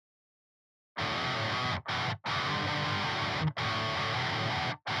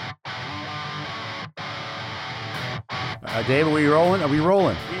David, are we rolling? Are we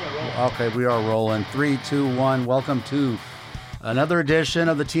rolling? We are rolling. Okay, we are rolling. 3, 2, 1. Welcome to another edition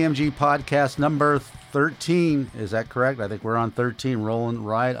of the TMG podcast, number 13. Is that correct? I think we're on 13, rolling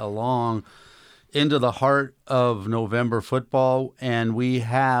right along into the heart of November football. And we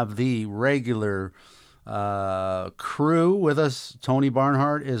have the regular crew with us. Tony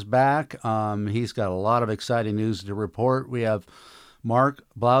Barnhart is back. He's got a lot of exciting news to report. We have Mark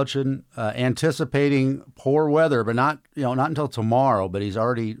Blaudschun anticipating poor weather, but not until tomorrow. But he's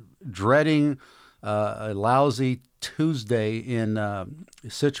already dreading a lousy Tuesday in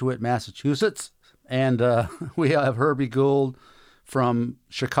Scituate, Massachusetts. And we have Herbie Gould from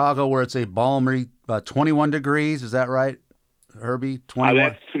Chicago, where it's a balmy 21 degrees. Is that right, Herbie? 21.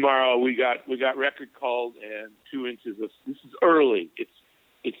 That's tomorrow. We got record cold and 2 inches of. This is early.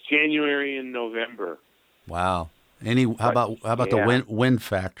 It's January and November. Wow. How about the wind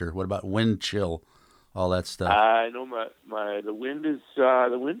factor? What about wind chill? All that stuff. I know the wind is there.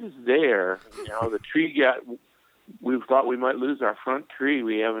 The tree we thought we might lose our front tree.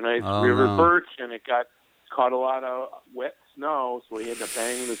 We have a nice river birch, and it caught a lot of wet snow, so we had to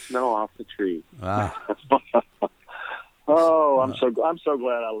bang the snow off the tree. Wow. I'm so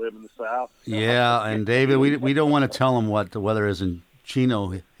glad I live in the South. Yeah, and David, we don't want to tell them what the weather is in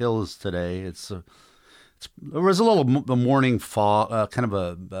Chino Hills today. There was a little morning fog, kind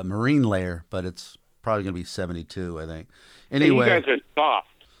of a marine layer, but it's probably going to be 72, I think. Anyway, you guys are soft.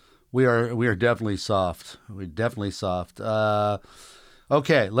 We are definitely soft. We're definitely soft.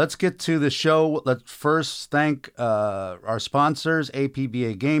 Okay, let's get to the show. Let's first thank our sponsors,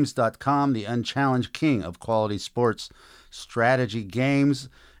 apbagames.com, the unchallenged king of quality sports strategy games.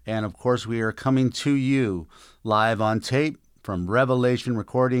 And, of course, we are coming to you live on tape from Revelation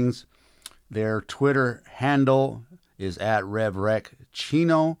Recordings. Their Twitter handle is at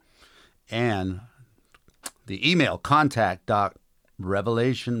RevRecChino, and the email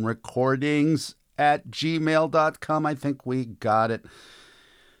contact.revelationrecordings@gmail.com. I think we got it.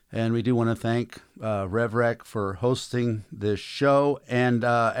 And we do want to thank RevRec for hosting this show. And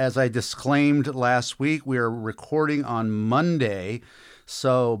as I disclaimed last week, we are recording on Monday.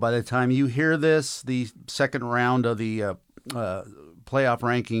 So by the time you hear this, the second round of the playoff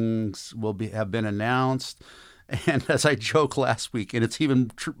rankings will have been announced. And as I joked last week, and it's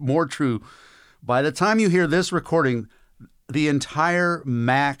even more true, by the time you hear this recording, the entire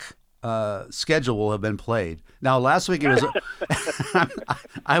MAC schedule will have been played. Now, last week it was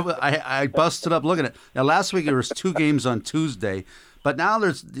I busted up looking at it. Now, last week there was 2 games on Tuesday, but now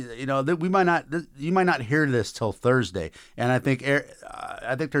there's you might not hear this till Thursday, and I think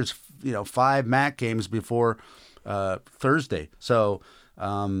there's 5 MAC games before Thursday. So,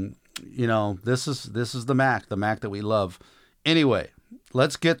 this is the MAC that we love. Anyway,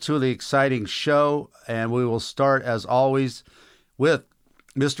 let's get to the exciting show, and we will start as always with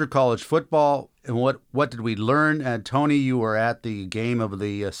Mr. College Football. And what did we learn? And Tony, you were at the game of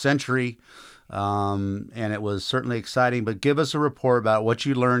the century, and it was certainly exciting. But give us a report about what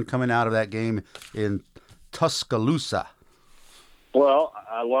you learned coming out of that game in Tuscaloosa. Well,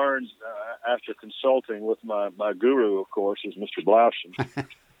 I learned after consulting with my guru, of course, is Mr. Blaudschun.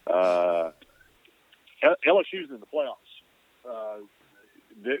 LSU's in the playoffs.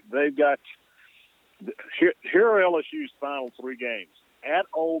 They've got here are LSU's final 3 games at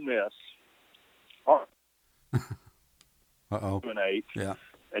Ole Miss, 2-8, yeah,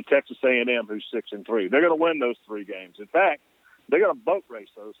 and Texas A&M, who's 6-3. They're going to win those 3 games. In fact, they're going to boat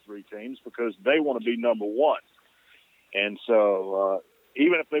race those 3 teams because they want to be number 1. And so,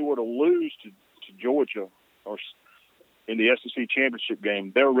 even if they were to lose to Georgia or in the SEC championship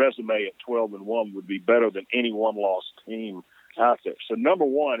game, their resume at 12-1 would be better than any one-loss team out there. So, number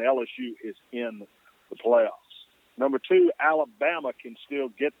 1, LSU is in the playoffs. Number 2, Alabama can still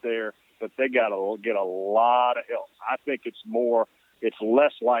get there, but they got to get a lot of help. I think it's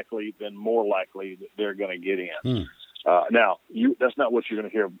less likely than more likely that they're going to get in. Now, that's not what you're going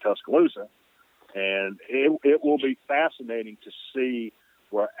to hear from Tuscaloosa, and it will be fascinating to see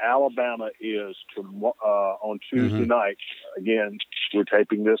where Alabama is on Tuesday night. Again, we're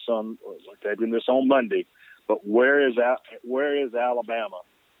taping this on Monday, but where is Alabama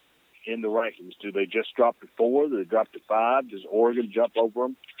in the rankings? Do they just drop to 4? Do they drop to 5? Does Oregon jump over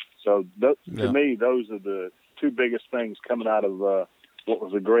them? So to me, those are the 2 biggest things coming out of what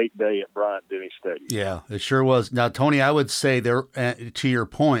was a great day at Bryant-Denny Stadium. Yeah, it sure was. Now, Tony, I would say there, to your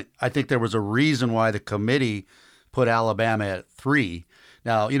point, I think there was a reason why the committee put Alabama at 3.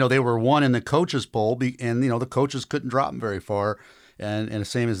 Now, they were 1 in the coaches poll, and the coaches couldn't drop them very far, and the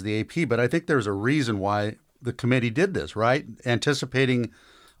same as the AP. But I think there's a reason why the committee did this, right? Anticipating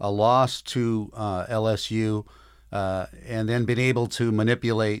a loss to LSU, and then been able to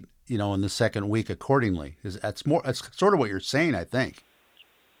manipulate, in the second week accordingly. That's sort of what you're saying, I think.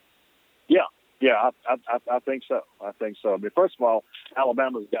 Yeah, I think so. I mean, first of all,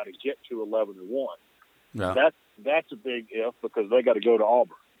 Alabama's got to get to 11-1. Yeah. That's a big if, because they got to go to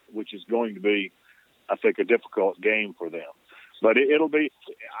Auburn, which is going to be, I think, a difficult game for them. But it'll be.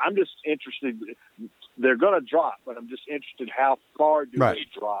 I'm just interested. They're going to drop, but I'm just interested how far do they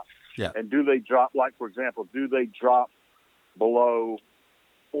drop? Yeah. And do they drop? Like, for example, do they drop below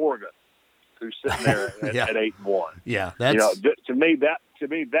Oregon, who's sitting there at 8-1? Yeah, that's to me that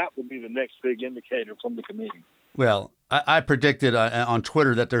will be the next big indicator from the committee. Well, I predicted on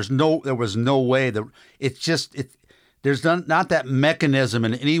Twitter that there was no way that there's not that mechanism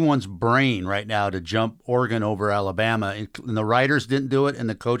in anyone's brain right now to jump Oregon over Alabama, and the writers didn't do it, and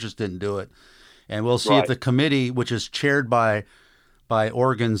the coaches didn't do it, and we'll see if the committee, which is chaired by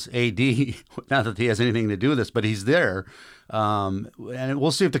Oregon's AD, not that he has anything to do with this, but he's there, and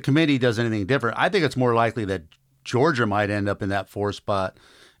we'll see if the committee does anything different. I think it's more likely that Georgia might end up in that 4 spot,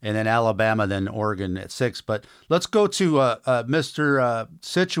 and then Alabama, then Oregon at 6. But let's go to Mr.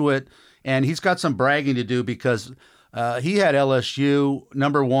 Situate, and he's got some bragging to do because he had LSU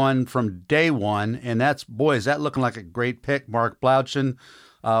number 1 from day one, and is that looking like a great pick, Mark Blaudschun.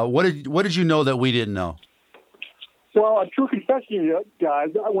 What did you know that we didn't know? Well, a true confession, guys.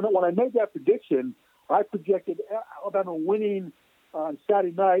 When I made that prediction, I projected Alabama winning on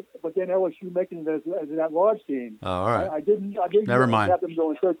Saturday night, but then LSU making it as an at-large team. Oh, all right. I didn't Never mind. have them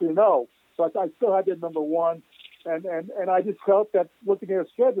going 13-0, so I still had them number 1, and I just felt that looking at their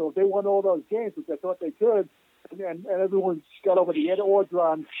schedule, if they won all those games, which I thought they could, and everyone got over the edge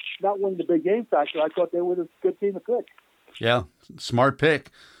on not winning the big game factor, I thought they were a good team to pick. Yeah, smart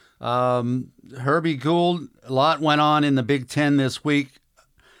pick. Herbie Gould, a lot went on in the Big Ten this week.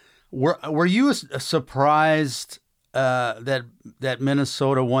 Were you surprised that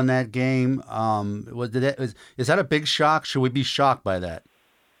Minnesota won that game? Is that a big shock? Should we be shocked by that?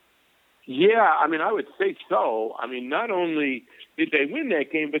 Yeah, I mean, I would say so. I mean, not only did they win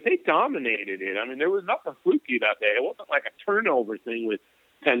that game, but they dominated it. I mean, there was nothing fluky about that. It wasn't like a turnover thing with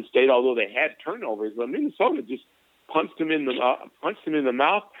Penn State, although they had turnovers. But Minnesota just punched them in the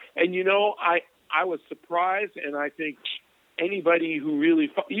mouth. And I was surprised, and I think anybody who really,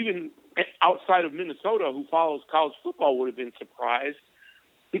 even outside of Minnesota, who follows college football would have been surprised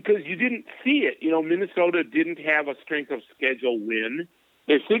because you didn't see it. Minnesota didn't have a strength of schedule win.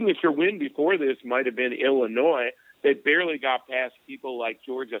 Their signature win before this might have been Illinois. They barely got past people like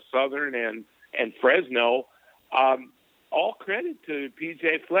Georgia Southern and Fresno. All credit to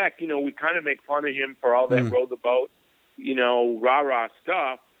P.J. Fleck. We kind of make fun of him for all that row the boat, rah-rah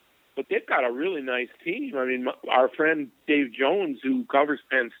stuff. But they've got a really nice team. I mean, our friend Dave Jones, who covers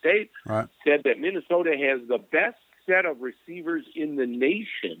Penn State, said that Minnesota has the best set of receivers in the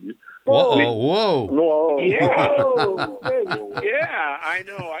nation. Whoa. Yeah. Whoa. Yeah, I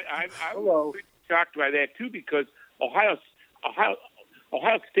know. I was pretty shocked by that, too, because Ohio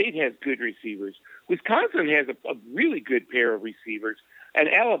State has good receivers. Wisconsin has a really good pair of receivers. And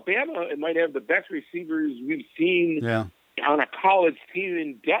Alabama might have the best receivers we've seen on a college team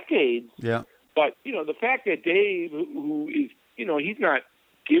in decades. Yeah. But, the fact that Dave, who is, he's not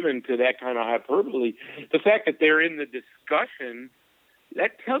given to that kind of hyperbole, the fact that they're in the discussion,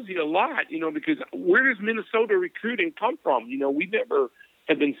 that tells you a lot, because where does Minnesota recruiting come from? We never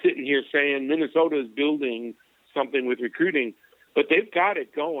have been sitting here saying Minnesota is building something with recruiting, but they've got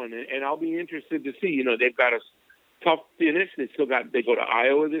it going, and I'll be interested to see. They've got a tough finish. They go to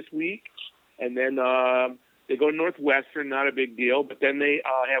Iowa this week, and then they go to Northwestern, not a big deal, but then they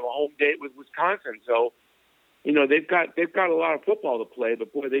have a home date with Wisconsin. So, they've got a lot of football to play,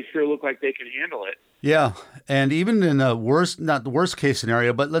 but boy, they sure look like they can handle it. Yeah, and even in not the worst case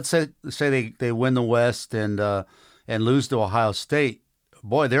scenario, but let's say they win the West and lose to Ohio State.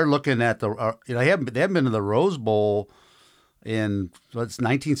 Boy, they're looking at they haven't been to the Rose Bowl in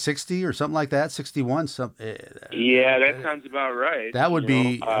 1960 or something like that, 61. Yeah, that sounds about right. That would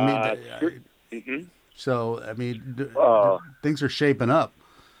be. Mm-hmm. So things are shaping up.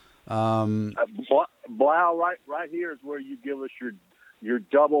 Blau, right here is where you give us your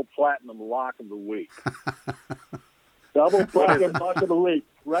double platinum lock of the week. Double platinum lock of the week,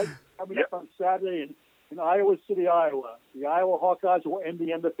 right? Coming up on Saturday in Iowa City, Iowa. The Iowa Hawkeyes will end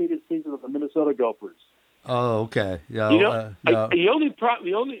the undefeated season of the Minnesota Gophers. Oh, okay. Yeah. The only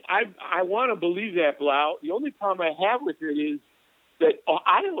problem, I want to believe that, Blau. The only problem I have with it is that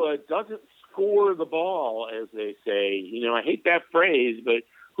Iowa doesn't score the ball, as they say. I hate that phrase, but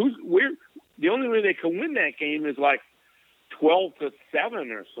the only way they can win that game is like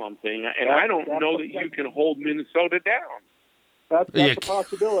 12-7 or something, and I don't know that you can hold Minnesota down. That's a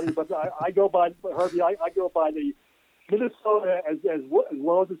possibility, but I go by Herbie. I go by the Minnesota as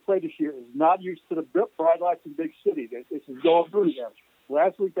well as it's played this year is not used to the bright lights in big cities. This is going through them.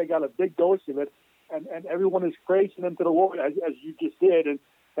 Last week they got a big dose of it, and everyone is praising them to the Lord as you just did, and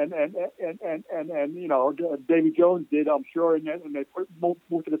Davy Jones did, I'm sure, and they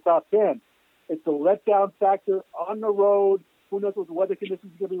moved to the top 10. It's a letdown factor on the road. Who knows what the weather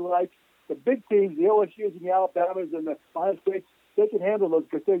conditions are going to be like? The big teams, the LSUs and the Alabamas and the Ohio States, they can handle those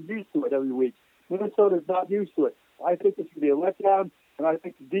because they're used to it every week. Minnesota's not used to it. I think it's going to be a letdown, and I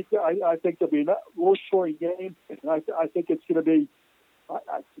think I think there'll be a low-scoring game, and I think it's going to be.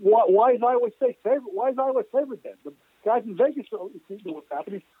 Why is Iowa State favorite? Why is Iowa favored then? The guys in Vegas know what's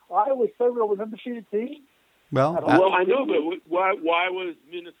happening. Iowa's favored over an undefeated team. Well, I know, but why was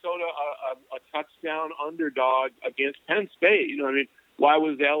Minnesota a touchdown underdog against Penn State? You know what I mean? Why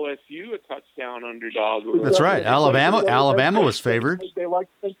was LSU a touchdown underdog? That's right. Alabama was favored. They like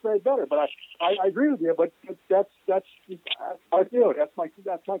Penn State better, but I agree with you. But that's I feel. That's my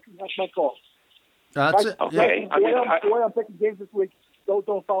call. That's it. Okay. The way I'm picking games this week.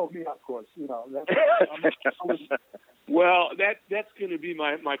 Don't follow me, of course. You know. Well, that's going to be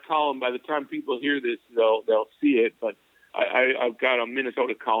my column. By the time people hear this, they'll see it. But I've got a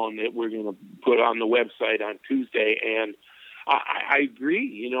Minnesota column that we're going to put on the website on Tuesday, and I agree.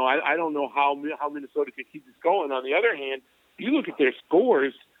 You know, I don't know how Minnesota can keep this going. On the other hand, you look at their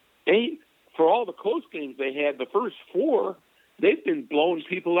scores. For all the close games they had, the first 4, they've been blowing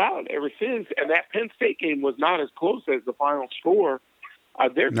people out ever since. And that Penn State game was not as close as the final score.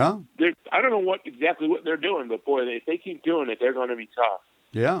 No. I don't know exactly what they're doing, but boy, if they keep doing it, they're going to be tough.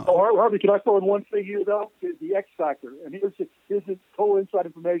 Yeah. Oh, Harvey, can I throw in one thing here, though? The X factor. And here's the total inside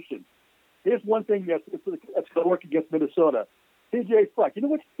information. Here's one thing that's going to work against Minnesota. TJ Fleck. You know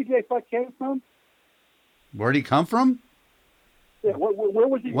where TJ Fleck came from? Where'd he come from? Yeah, where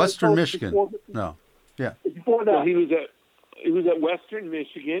was he? Western Michigan. No. Yeah. Before that. Well, he was at Western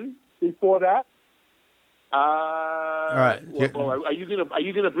Michigan. Before that. All right. Well, are you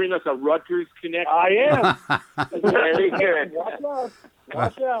gonna bring us a Rutgers connection? I am. Very good.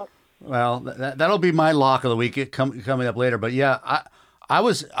 Watch out. Well, that'll be my lock of the week coming up later. But yeah, I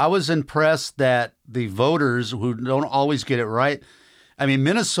was impressed that the voters who don't always get it right. I mean,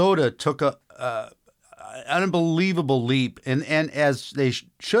 Minnesota took an unbelievable leap, and as they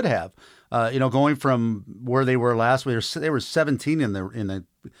should have. Going from where they were last week, they were 17 in the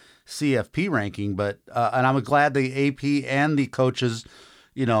CFP ranking, but and I'm glad the AP and the coaches,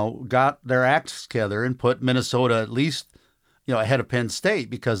 got their acts together and put Minnesota at least, ahead of Penn State,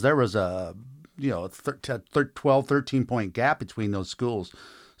 because there was a 12, 13 point gap between those schools.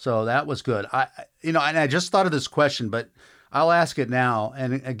 So that was good. And I just thought of this question, but I'll ask it now.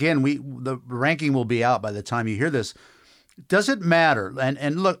 And again, the ranking will be out by the time you hear this. Does it matter?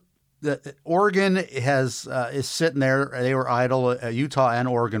 And look, Oregon is sitting there. They were idle. Utah and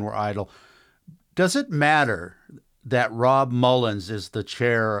Oregon were idle. Does it matter that Rob Mullins is the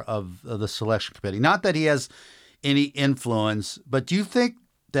chair of the selection committee? Not that he has any influence, but do you think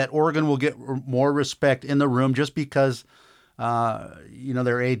that Oregon will get more respect in the room just because,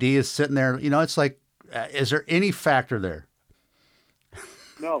 their AD is sitting there? It's like, is there any factor there?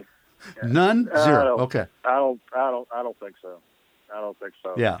 No. None? Zero. Okay. I don't think so. I don't think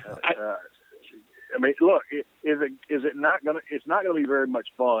so. Yeah. I mean, look, is it not gonna? It's not gonna be very much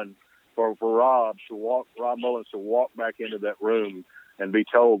fun for Rob Mullins to walk back into that room and be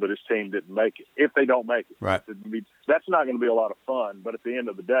told that his team didn't make it. If they don't make it, right? That's not going to be a lot of fun. But at the end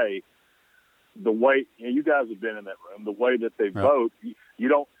of the day, the way you guys have been in that room, the way that they vote,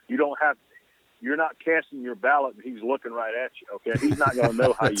 you're not casting your ballot and he's looking right at you. Okay, he's not going to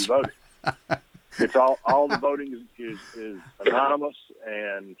know how you voted. It's all the voting is anonymous,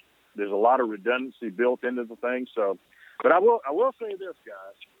 and there's a lot of redundancy built into the thing. So, but I will say this,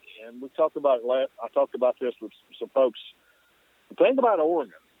 guys, and we talked about it I talked about this with some folks. The thing about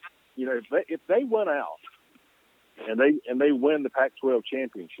Oregon, if they went out and they win the Pac-12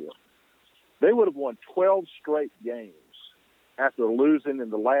 championship, they would have won 12 straight games after losing in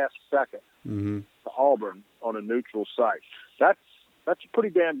the last second to Auburn on a neutral site. That's a pretty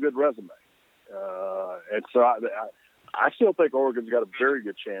damn good resume. And so I still think Oregon's got a very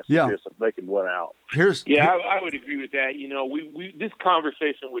good chance of this if they can win out. I would agree with that. We this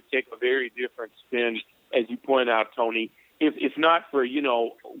conversation would take a very different spin, as you point out, Tony. If not for,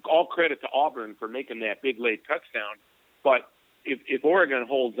 all credit to Auburn for making that big late touchdown, but if Oregon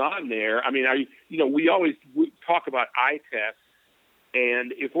holds on there, I mean, we always talk about eye tests,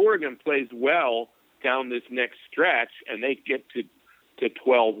 and if Oregon plays well, down this next stretch and they get to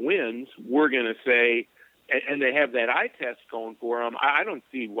 12 wins, we're going to say, and they have that eye test going for them. I don't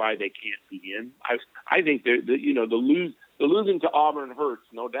see why they can't be in. I think the losing to Auburn hurts,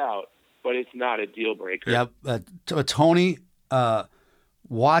 no doubt, but it's not a deal breaker. Yeah, Tony,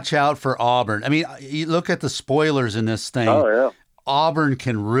 watch out for Auburn. I mean, you look at the spoilers in this thing. Oh yeah, Auburn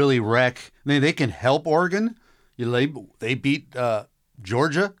can really wreck. I mean, they can help Oregon. They beat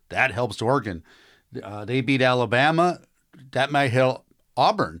Georgia. That helps Oregon. They beat Alabama. That might help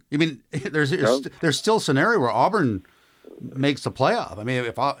Auburn. I mean, there's still a scenario where Auburn makes the playoff. I mean,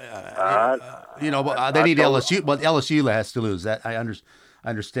 if they need LSU, but LSU has to lose. That I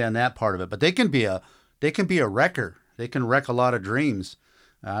understand that part of it. But they can be a wrecker. They can wreck a lot of dreams.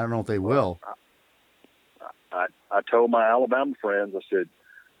 I don't know if they will. I told my Alabama friends, I said,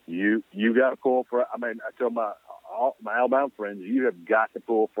 you got to pull for. I told my Alabama friends, you have got to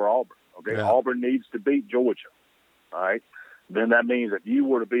pull for Auburn. Okay, yeah. Auburn needs to beat Georgia. All right, then that means if you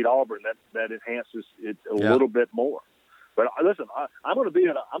were to beat Auburn, that enhances it a little bit more. But listen, I'm going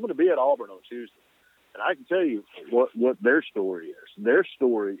to be at Auburn on Tuesday, and I can tell you what their story is. Their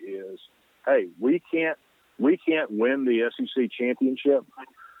story is, hey, we can't win the SEC championship,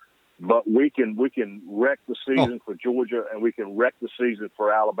 but we can wreck the season for Georgia, and we can wreck the season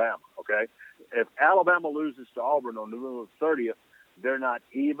for Alabama. Okay, if Alabama loses to Auburn on November 30th, they're not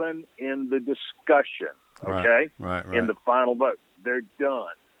even in the discussion. Okay, right. In the final vote, they're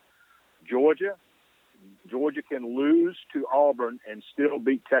done. Georgia can lose to Auburn and still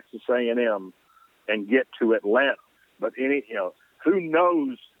beat Texas A&M and get to Atlanta. But who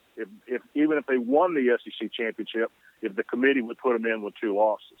knows if even if they won the SEC championship, if the committee would put them in with 2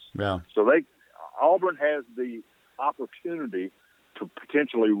 losses. Yeah. So Auburn has the opportunity to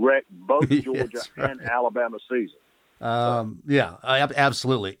potentially wreck both Georgia and Alabama's season.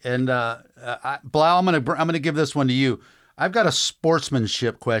 Absolutely. And Blau, I'm gonna give this one to you. I've got a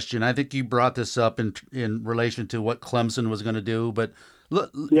sportsmanship question. I think you brought this up in relation to what Clemson was going to do, but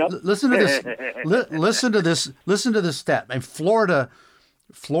listen to this. Listen to this stat. And Florida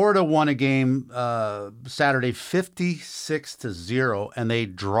won a game Saturday 56-0, and they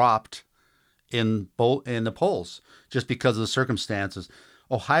dropped in the polls just because of the circumstances.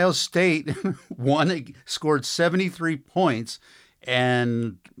 Ohio State scored 73 points,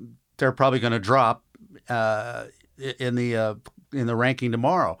 and they're probably going to drop in the ranking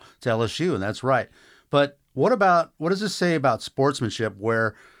tomorrow to LSU, and that's right. But what does this say about sportsmanship,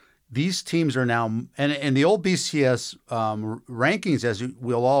 where these teams are now, and in the old BCS rankings, as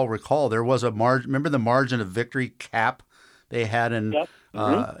we'll all recall, there was a margin. Remember the margin of victory cap they had in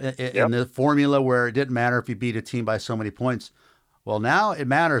the formula, where it didn't matter if you beat a team by so many points. Well, now it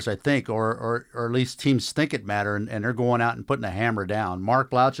matters, I think, or at least teams think it matters, and they're going out and putting a hammer down. Mark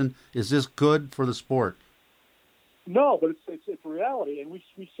Blaudschun, is this good for the sport? No, but it's a reality, and we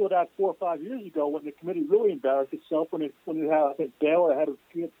saw that 4 or 5 years ago when the committee really embarrassed itself when it had, I think, Baylor had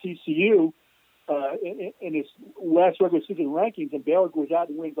TCU in its last regular season rankings, and Baylor goes out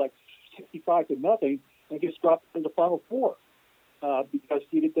and wins like 65-0 and gets dropped in the Final Four because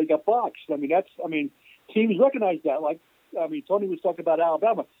they got boxed. Teams recognize that. Tony was talking about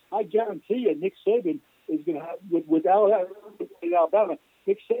Alabama. I guarantee you, Nick Saban is going to have with Alabama.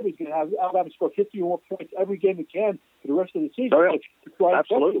 Nick Saban's going to have Alabama score 50 or more points every game it can for the rest of the season. Oh, yeah.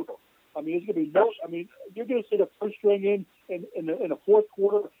 Absolutely. There's going to be no. You're going to see the first string in the fourth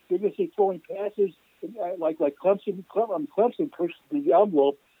quarter. You're going to see throwing passes like Clemson. Clemson pushed the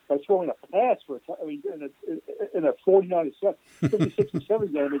envelope by throwing a pass in a 49-7,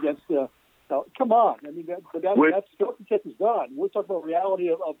 56-7 game against. Come on. That sportsmanship is gone. We're talking about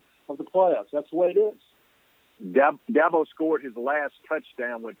reality of the playoffs. That's the way it is. Dabo scored his last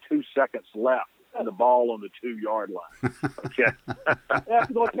touchdown with 2 seconds left and the ball on the 2-yard line. Okay.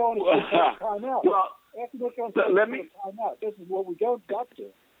 After North Carolina timeout. Well, timeout. This is what we got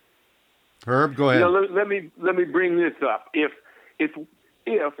to. Herb, go ahead. Let me bring this up. If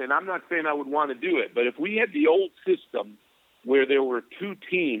and I'm not saying I would want to do it, but if we had the old system where there were 2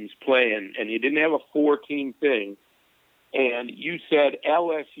 teams playing and you didn't have a 4-team thing, and you said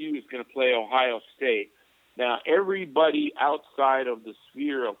LSU is going to play Ohio State. Now, everybody outside of the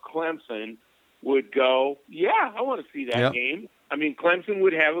sphere of Clemson would go, yeah, I want to see that game. Clemson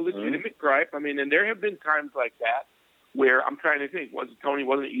would have a legitimate gripe. And there have been times like that where I'm trying to think, wasn't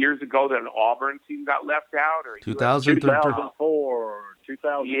it years ago that an Auburn team got left out? Or 2004,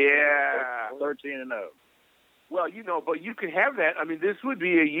 13-0. Well, but you could have that. This would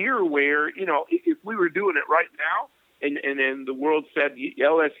be a year where, if we were doing it right now and then the world said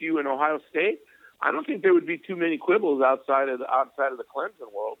LSU and Ohio State, I don't think there would be too many quibbles outside of the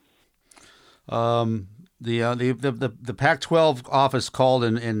Clemson world. The Pac-12 office called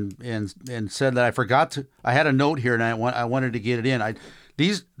and said that I forgot to. I had a note here and I wanted to get it in.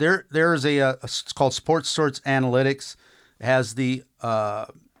 There's it's called Sports Sorts Analytics. It has the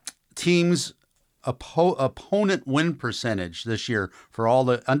teams opponent win percentage this year for all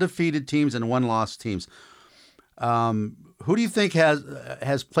the undefeated teams and one loss teams. Who do you think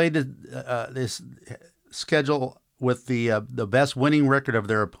has played this schedule with the best winning record of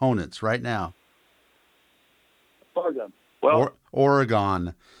their opponents right now? Oregon. Well,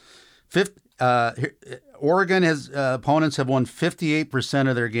 Oregon. Oregon has opponents have won 58%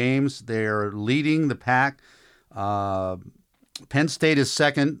 of their games. They're leading the pack. Penn State is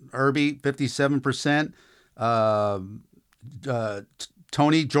second. Irby 57%.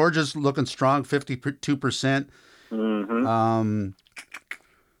 Tony, Georgia's looking strong, 52%. Mm-hmm.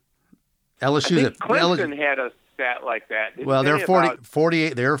 LSU. I think Clemson had a stat like that. Well, they're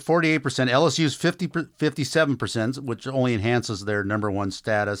 48. They're 48%. LSU's 57%, which only enhances their number one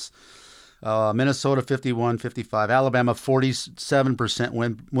status. Minnesota 51, 55. Alabama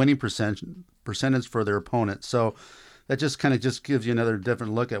 47% winning percentage for their opponent. So that just kind of gives you another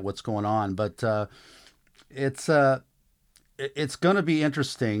different look at what's going on. But it's going to be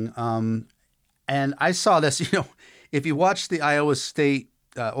interesting. And I saw this. If you watch the Iowa State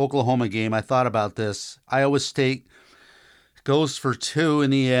Oklahoma game, I thought about this. Iowa State goes for 2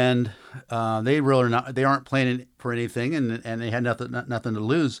 in the end. They aren't playing for anything, and they had nothing to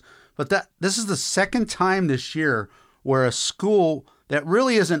lose. But this is the second time this year where a school that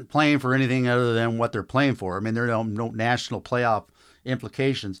really isn't playing for anything other than what they're playing for. I mean, there are no national playoff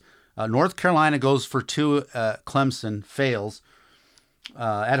implications. North Carolina goes for 2. Clemson fails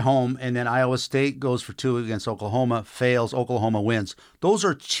at home, and then Iowa State goes for 2 against Oklahoma, fails. Oklahoma wins. Those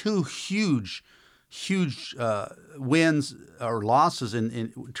are 2 huge wins or losses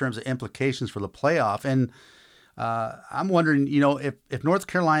in terms of implications for the playoff. And I'm wondering, if North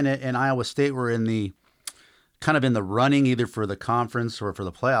Carolina and Iowa State were in the running either for the conference or for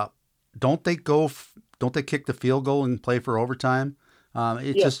the playoff, don't they kick the field goal and play for overtime?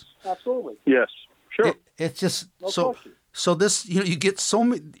 Yes, absolutely. Yes, sure. It's just no question. So this, you get so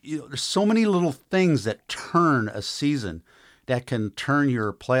many, there's so many little things that turn a season, that can turn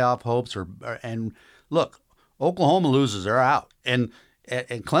your playoff hopes. And look, Oklahoma loses, they're out, and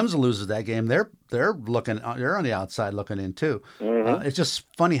Clemson loses that game, they're on the outside looking in too. Mm-hmm. It's just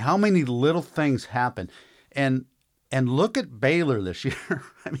funny how many little things happen, and look at Baylor this year.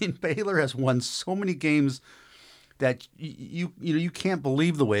 I mean, Baylor has won so many games that you can't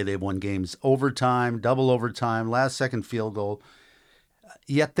believe the way they've won games. Overtime, double overtime, last second field goal.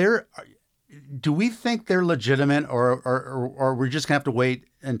 Yet do we think they're legitimate, or we're just gonna have to wait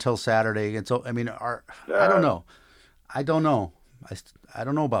until Saturday? I don't know. I don't know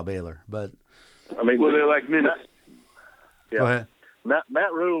about Baylor, but I mean, they're like Minnesota. Yeah. Go ahead.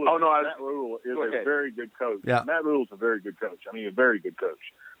 Matt Rule. Matt Rule is a very good coach. Yeah. Matt Rule's a very good coach. I mean, a very good coach.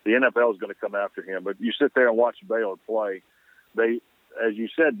 The NFL is going to come after him, but you sit there and watch Baylor play. They, as you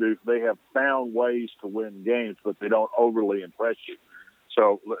said, Duke, they have found ways to win games, but they don't overly impress you.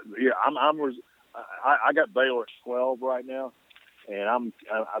 So, yeah, I got Baylor at 12 right now, and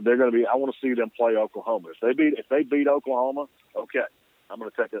they're going to be. I want to see them play Oklahoma. If they beat Oklahoma, okay,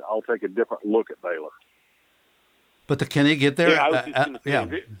 I'll take a different look at Baylor. But can they get there? Yeah, I was just going to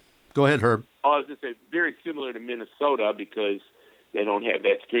say. Go ahead, Herb. I was going to say very similar to Minnesota because they don't have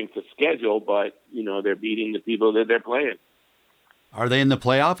that strength of schedule, but they're beating the people that they're playing. Are they in the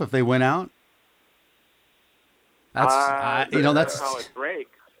playoff if they win out? That's how it breaks.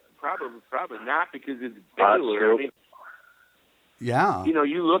 Probably not, because it's Baylor. I mean, yeah.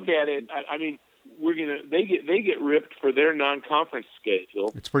 You look at it. I mean, they get ripped for their non-conference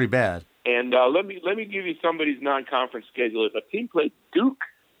schedule. It's pretty bad. And let me give you somebody's non-conference schedule. If a team played Duke,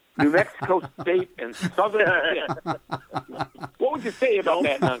 New Mexico State, and Southern Miss, what would you say about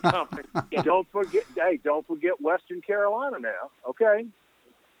that non-conference? Don't forget Western Carolina now. Okay.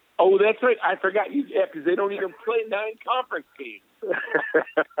 Oh, that's right. I forgot because they don't even play non-conference games.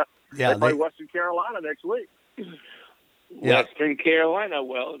 Yeah, they play Western Carolina next week. Yeah. Western Carolina.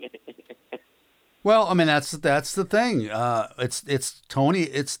 Well, I mean that's the thing. It's Tony.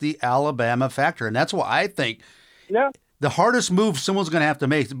 It's the Alabama factor, and that's why I think. Yeah. The hardest move someone's going to have to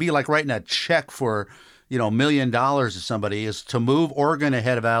make, to be like writing a check for, $1 million to somebody, is to move Oregon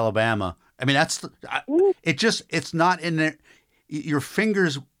ahead of Alabama. I mean, it's not in there. Your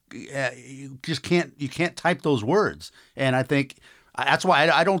fingers, you can't type those words. And I think that's why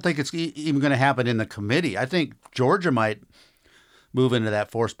I don't think it's even going to happen in the committee. I think Georgia might move into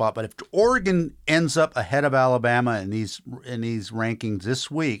that 4th spot. But if Oregon ends up ahead of Alabama in these rankings this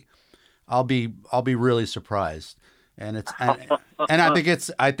week, I'll be really surprised. And it's and I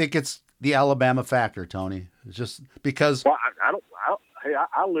think it's the Alabama factor, Tony. It's just because. Well,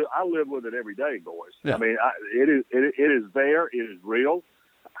 I live with it every day, boys. Yeah. I mean, it is there. It is real.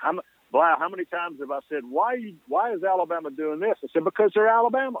 Blau, how many times have I said, why is Alabama doing this? I said, because they're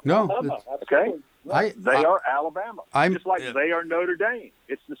Alabama. No. Okay? They are Alabama. I'm just like they are Notre Dame.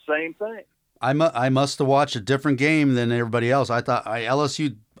 It's the same thing. I must have watched a different game than everybody else. I thought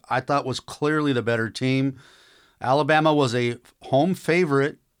LSU was clearly the better team. Alabama was a home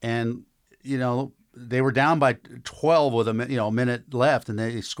favorite, and they were down by 12 with a minute left, and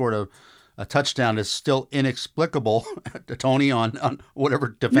they scored a touchdown. Is still inexplicable, Tony, on whatever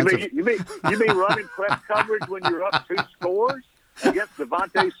defensive. You mean running press coverage when you're up 2 scores against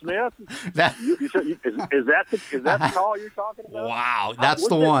Devontae Smith? Is that the call you're talking about? Wow, that's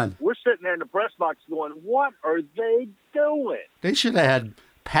the one. We're sitting there in the press box going, "What are they doing?" They should have had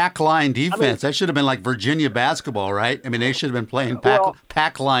pack line defense. That should have been like Virginia basketball, right? I mean, they should have been playing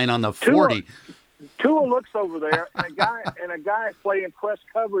pack line on the 40. Tua looks over there, and a guy playing press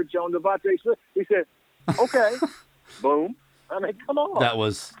coverage on Devontae Smith. He said, "Okay, boom." I mean, come on. That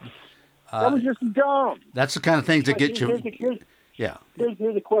was just dumb. That's the kind of things that get you.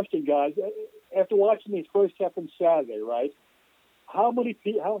 Here's a question, guys. After watching these first half on Saturday, right? How many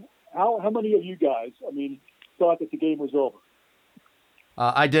of you guys, thought that the game was over?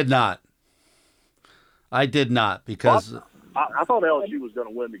 I did not. Because I thought LSU was going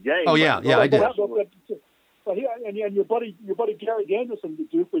to win the game. Oh yeah, I did. But your buddy Gary Danielson, the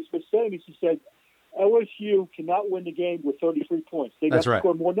Duke, was saying this. He said LSU cannot win the game with 33 points. They got to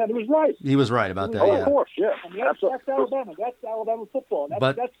score more than that. He was right. He was right about that. Oh, of course, yeah. That's Alabama. That's Alabama football.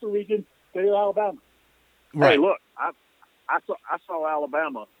 That's the reason they're Alabama. Right. Hey, look, I saw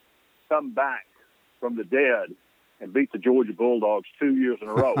Alabama come back from the dead and beat the Georgia Bulldogs 2 years in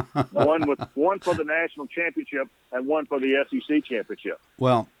a row. one for the national championship and one for the SEC championship.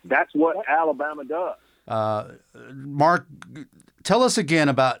 Well, that's what Alabama does. Mark, tell us again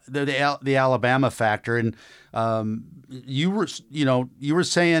about the Alabama factor, and you were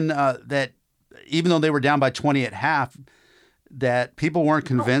saying that even though they were down by 20 at half, that people weren't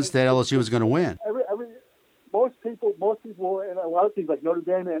convinced that LSU was going to win. Most people, and a lot of teams like Notre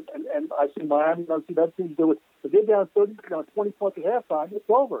Dame and I see Miami, I see other teams do it. But they're down 20 points at halftime. It's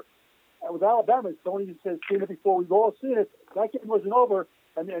over. And with Alabama, Tony says, seen it before. We've all seen it. That game wasn't over.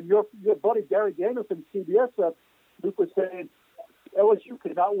 And your buddy Gary Danielson, CBS, Luke was saying LSU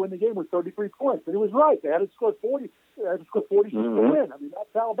could not win the game with 33 points, and he was right. They had to score 40. They had to score 46 to win.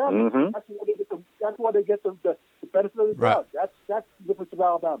 That's Alabama. Mm-hmm. That's why they get the benefit of the doubt. That's the difference of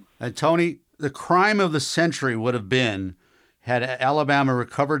Alabama. And Tony, the crime of the century would have been had Alabama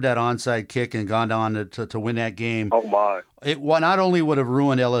recovered that onside kick and gone on to win that game. Oh my! It not only would have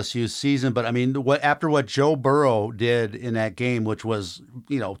ruined LSU's season, but after what Joe Burrow did in that game, which was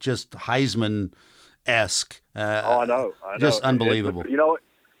just Heisman-esque. I know. Just unbelievable.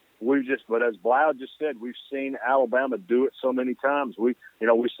 But as Blau just said, we've seen Alabama do it so many times. We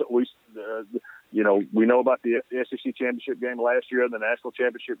know about the SEC championship game last year and the national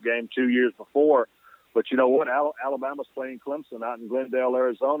championship game 2 years before. But you know what? Alabama's playing Clemson out in Glendale,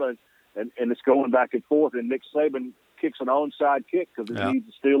 Arizona, and it's going back and forth. And Nick Saban kicks an onside kick because he needs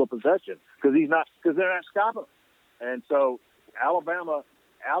to steal a possession because they're not stopping him. And so Alabama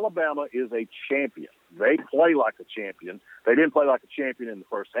is a champion. They play like a champion. They didn't play like a champion in the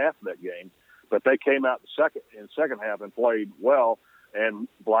first half of that game, but they came out in the second half and played well. And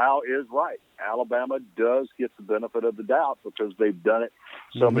Blau is right. Alabama does get the benefit of the doubt because they've done it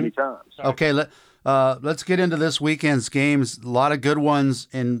so many times. Okay, let's get into this weekend's games. A lot of good ones,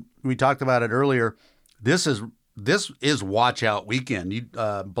 and we talked about it earlier. This is watch out weekend.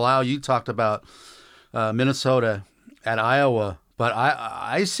 Blau, you talked about Minnesota at Iowa, but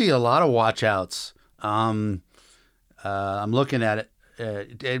I see a lot of watch outs. I'm looking at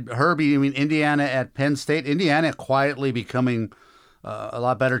it. Herbie, Indiana at Penn State. Indiana quietly becoming a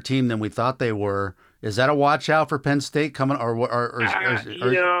lot better team than we thought they were. Is that a watch out for Penn State coming, or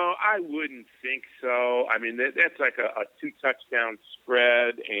I wouldn't think so. That's like a 2-touchdown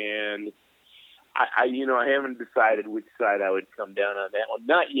spread, and I haven't decided which side I would come down on that one.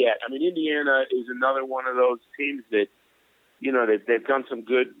 Not yet. Indiana is another one of those teams that, they've done some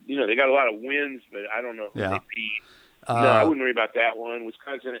good. They got a lot of wins, but I don't know who they beat. No, I wouldn't worry about that one.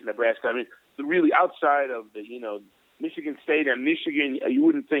 Wisconsin and Nebraska. Really outside of the, Michigan State and Michigan, you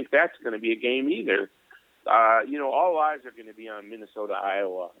wouldn't think that's going to be a game either. All eyes are going to be on Minnesota,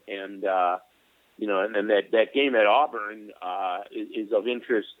 Iowa, and and that game at Auburn is of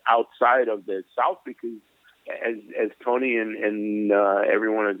interest outside of the South because as Tony and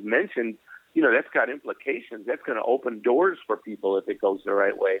everyone has mentioned, that's got implications. That's going to open doors for people if it goes the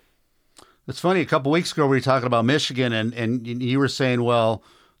right way. It's funny. A couple weeks ago, we were talking about Michigan, and you were saying, well,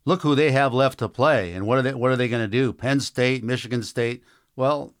 look who they have left to play, and what are they going to do? Penn State, Michigan State.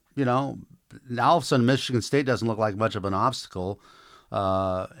 Well, now all of a sudden Michigan State doesn't look like much of an obstacle,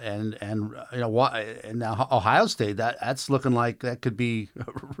 and now Ohio State that's looking like that could be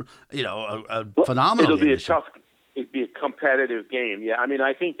a phenomenal. It'd be a competitive game. Yeah, I mean,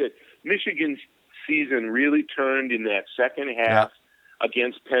 I think that Michigan's season really turned in that second half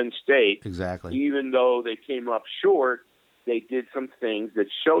against Penn State. Exactly. Even though they came up short, they did some things that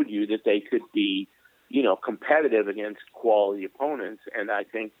showed you that they could be, competitive against quality opponents. And I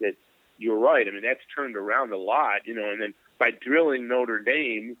think that you're right. I mean, that's turned around a lot, and then by drilling Notre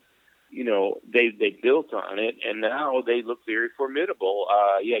Dame, they built on it, and now they look very formidable.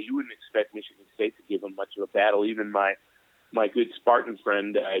 You wouldn't expect Michigan State to give them much of a battle. Even my good Spartan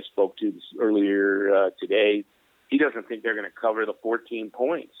friend I spoke to earlier today, he doesn't think they're going to cover the 14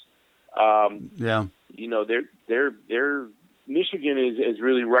 points. They're Michigan is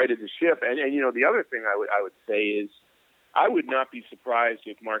really righted the ship, and the other thing I would say is I would not be surprised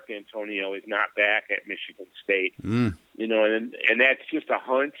if Mark Antonio is not back at Michigan State. And that's just a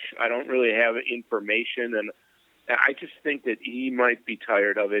hunch. I don't really have information, and I just think that he might be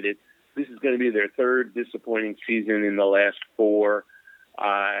tired of it. This is going to be their third disappointing season in the last four.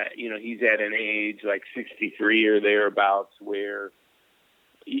 He's at an age like 63 or thereabouts where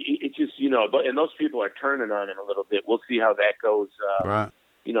it just, and those people are turning on him a little bit. We'll see how that goes. Right.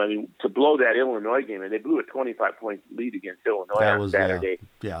 To blow that Illinois game, and they blew a 25-point lead against Illinois on Saturday.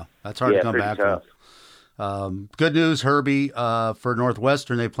 That's hard to come back from. Good news, Herbie, for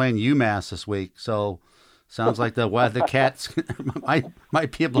Northwestern. They playing UMass this week, so sounds like the Cats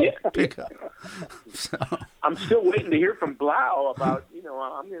might be able to pick up. So. I'm still waiting to hear from Blau about,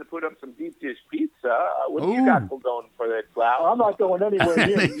 I'm going to put up some deep dish pizza. What do you got going for that, Blau? I'm not going anywhere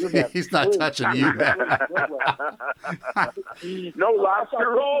near UMass. He's not touching UMass. No lobster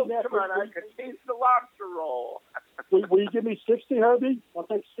roll? Come on, I can taste the lobster roll. Will you give me 60, Herbie? I'll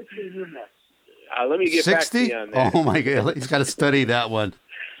take 60 UMass. Let me get 60? Back to you on that. Oh, my God. He's got to study that one.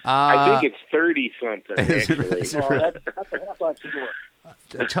 I think it's 30-something, actually. That's not sure.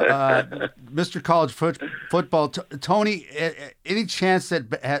 Mr. College football, Tony, any chance that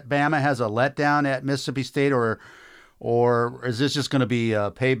Bama has a letdown at Mississippi State, or is this just going to be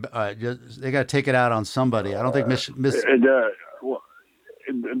they got to take it out on somebody? I don't think I'm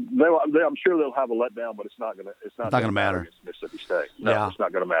sure they'll have a letdown, but it's not going to matter against Mississippi State. No, it's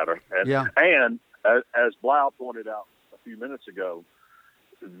not going to matter. And as Blau pointed out a few minutes ago,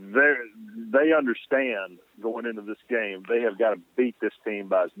 they understand going into this game they have got to beat this team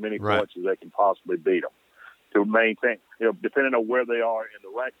by as many points as they can possibly beat them to maintain, depending on where they are in the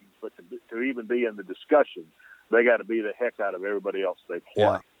rankings, but to even be in the discussion, they got to beat the heck out of everybody else they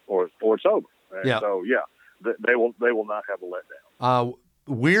play, or it's over. And so they will not have a letdown.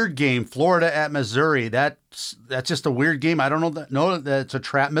 Weird game, Florida at Missouri. That's just a weird game. I don't know that it's a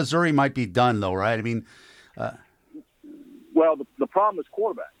trap. Missouri might be done though, right? I mean. Well, the problem is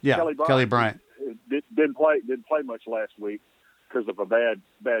quarterback. Yeah, Kelly Bryant didn't play much last week because of a bad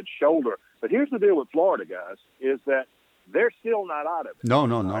shoulder. But here's the deal with Florida, guys, is that they're still not out of it. No.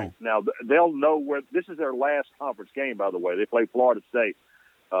 Right? Now they'll know where this is their last conference game. By the way, they play Florida State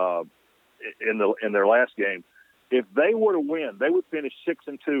in their last game. If they were to win, they would finish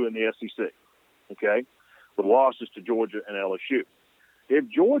 6-2 in the SEC. Okay, with losses to Georgia and LSU. If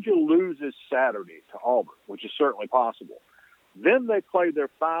Georgia loses Saturday to Auburn, which is certainly possible, then they play their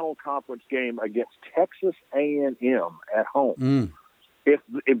final conference game against Texas A&M at home. If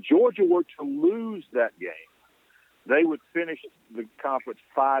Georgia were to lose that game, they would finish the conference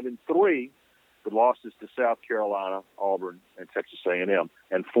 5-3 with losses to South Carolina, Auburn, and Texas A&M,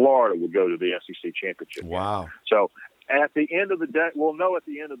 and Florida would go to the SEC championship. Wow! So at the end of the day, we'll know at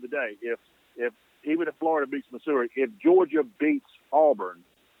the end of the day if even if Florida beats Missouri, if Georgia beats Auburn,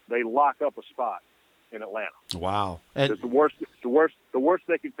 they lock up a spot in Atlanta. Wow! The worst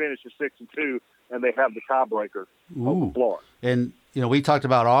they can finish is 6-2, and they have the tiebreaker over Florida. And we talked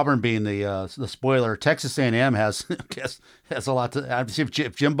about Auburn being the spoiler. Texas A&M has a lot to.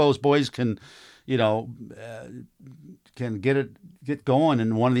 If Jimbo's boys can, can get going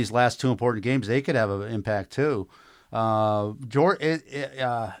in one of these last two important games, they could have an impact too. Georgia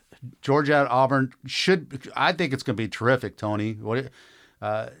at Auburn I think it's going to be terrific. Tony, what?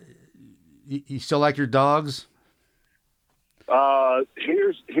 You still like your dogs?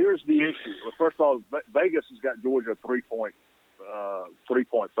 Here's the issue. Well, first of all, Vegas has got Georgia a 3-point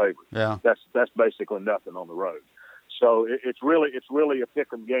 3-point favorite. Yeah, that's basically nothing on the road. So it's really a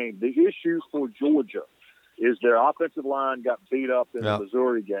pick'em game. The issue for Georgia is their offensive line got beat up in the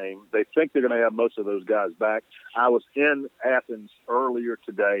Missouri game. They think they're going to have most of those guys back. I was in Athens earlier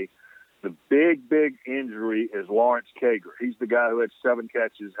today. The big injury is Lawrence Cager. He's the guy who had 7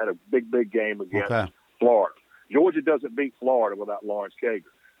 catches, had a big game against Florida. Georgia doesn't beat Florida without Lawrence Cager.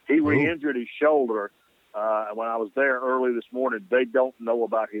 He re-injured his shoulder when I was there early this morning. They don't know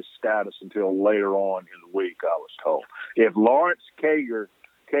about his status until later on in the week, I was told. If Lawrence Cager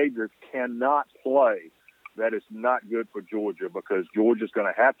cannot play, that is not good for Georgia, because Georgia's going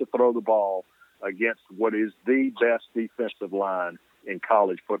to have to throw the ball against what is the best defensive line in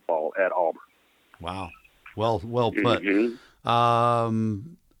college football at Auburn. Wow. Well put. Mm-hmm.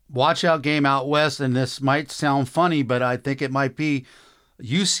 Watch out game out west, and this might sound funny, but I think it might be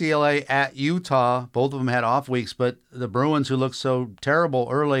UCLA at Utah. Both of them had off weeks, but the Bruins, who looked so terrible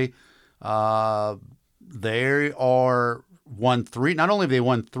early, they are won 3. Not only have they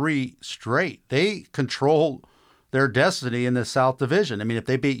won 3 straight, they control their destiny in the South Division. I mean, if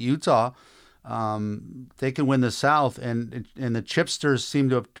they beat Utah, they can win the South, and the Chipsters seem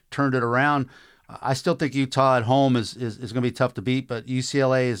to have turned it around. I still think Utah at home is going to be tough to beat, but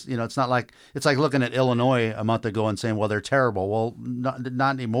UCLA is, it's not like, it's like looking at Illinois a month ago and saying, well, they're terrible. Well,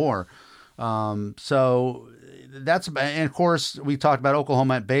 not anymore. So that's, and of course we talked about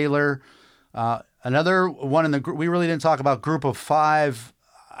Oklahoma at Baylor. Another one in the group, we really didn't talk about group of 5.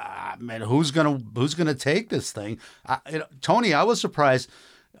 Man, who's gonna take this thing? Tony, I was surprised.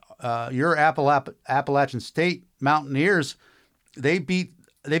 Your Appalachian State Mountaineers, they beat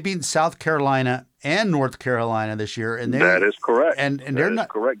South Carolina and North Carolina this year, and that is correct. And they're not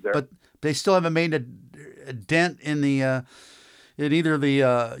correct there, but they still haven't made a dent in the in either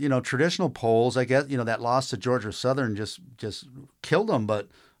the traditional polls. I guess that loss to Georgia Southern just killed them, but.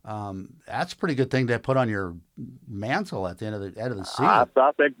 That's a pretty good thing to put on your mantle at the end of the season. I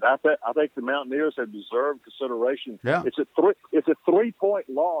think the Mountaineers have deserved consideration. Yeah. It's a 3-point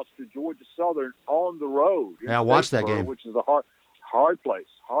loss to Georgia Southern on the road. Yeah, watch that game, which is a hard place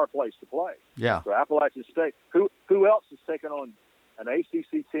to play. Yeah. So Appalachian State. Who else is taking on an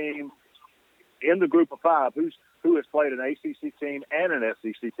ACC team in the group of 5? Who has played an ACC team and an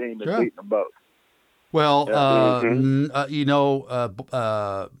SEC team and beaten them both? Well, it's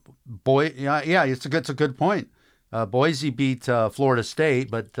a good point. Boise beat Florida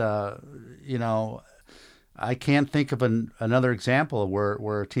State, but I can't think of another example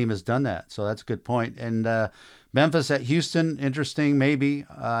where a team has done that. So that's a good point. And Memphis at Houston, interesting. Maybe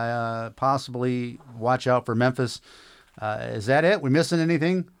possibly watch out for Memphis. Is that it? We missing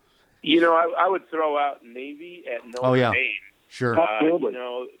anything? I would throw out Navy at Notre Dame. Sure.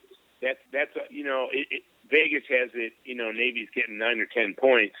 That's Vegas has it. Navy's getting 9 or 10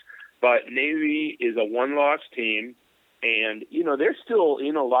 points, but Navy is a 1-loss team, and they're still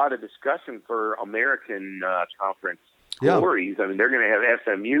in a lot of discussion for American Conference glories. I mean, they're going to have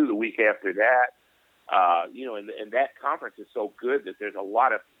SMU the week after that. And that conference is so good that there's a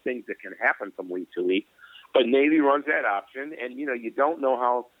lot of things that can happen from week to week. But Navy runs that option, and you don't know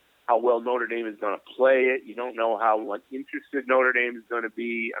how well Notre Dame is going to play it. You don't know how interested Notre Dame is going to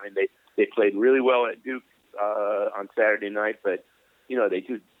be. I mean, they played really well at Duke on Saturday night, but they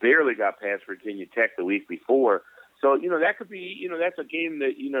just barely got past Virginia Tech the week before. So that could be that's a game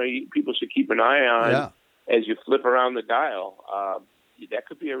that people should keep an eye on as you flip around the dial. That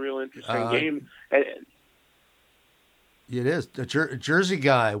could be a real interesting game. It is. A Jersey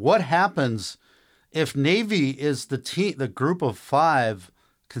guy. What happens if Navy is the group of 5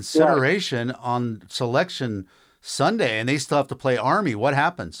 consideration on selection Sunday, and they still have to play Army? What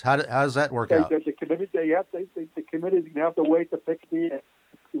happens? How does that work out? The committee, the committee's going to have to wait to pick the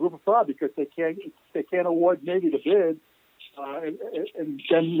group of 5 because they can't award Navy the bid, and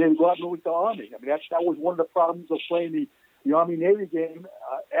then they go out and move to Army. I mean, that was one of the problems of playing the Army Navy game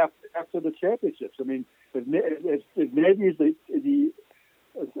after the championships. I mean, if Navy is the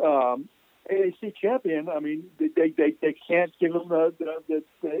AAC champion, I mean, they can't give them the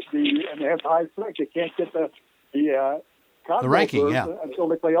and they have high strength. They can't get the ranking, until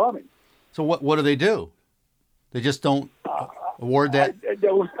they play Army. So what do? They just don't award that?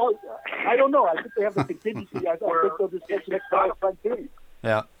 I don't know. I think they have the contingency. I think they'll just get the next front team.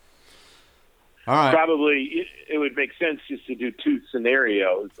 Yeah. All right. Probably it would make sense just to do 2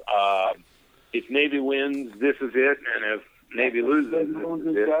 scenarios. If Navy wins, this is it, and if Navy loses, this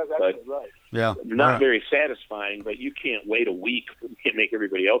is it. But not very satisfying. But you can't wait a week. You can't make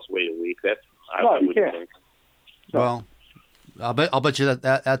everybody else wait a week. I wouldn't think. Well, I'll bet you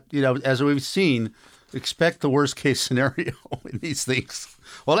that as we've seen, expect the worst case scenario in these things.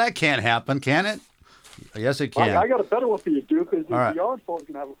 Well, that can't happen, can it? Yes, it can. I got a better one for you, Duke. Because right. the Orange Bowl is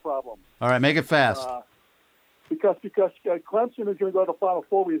going to have a problem. All right, make it fast. Because Clemson is going to go to the Final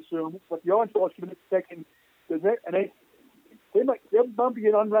Four, we assume, but the Orange Bowl is going to be taking they might be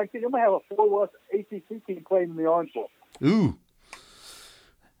an unranked team. They might have a 4-loss ACC team playing in the Orange Bowl. Ooh.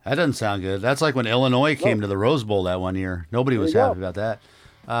 That doesn't sound good. That's like when Illinois came to the Rose Bowl that one year. Nobody was happy about that.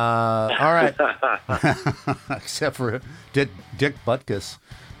 All right. Except for Dick Butkus.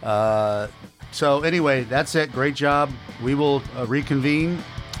 So anyway, that's it. Great job. We will reconvene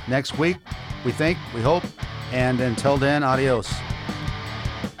next week, we think, we hope. And until then, adios.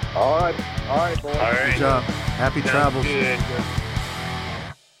 All right, boys. All right. Good job. Happy travels. Good.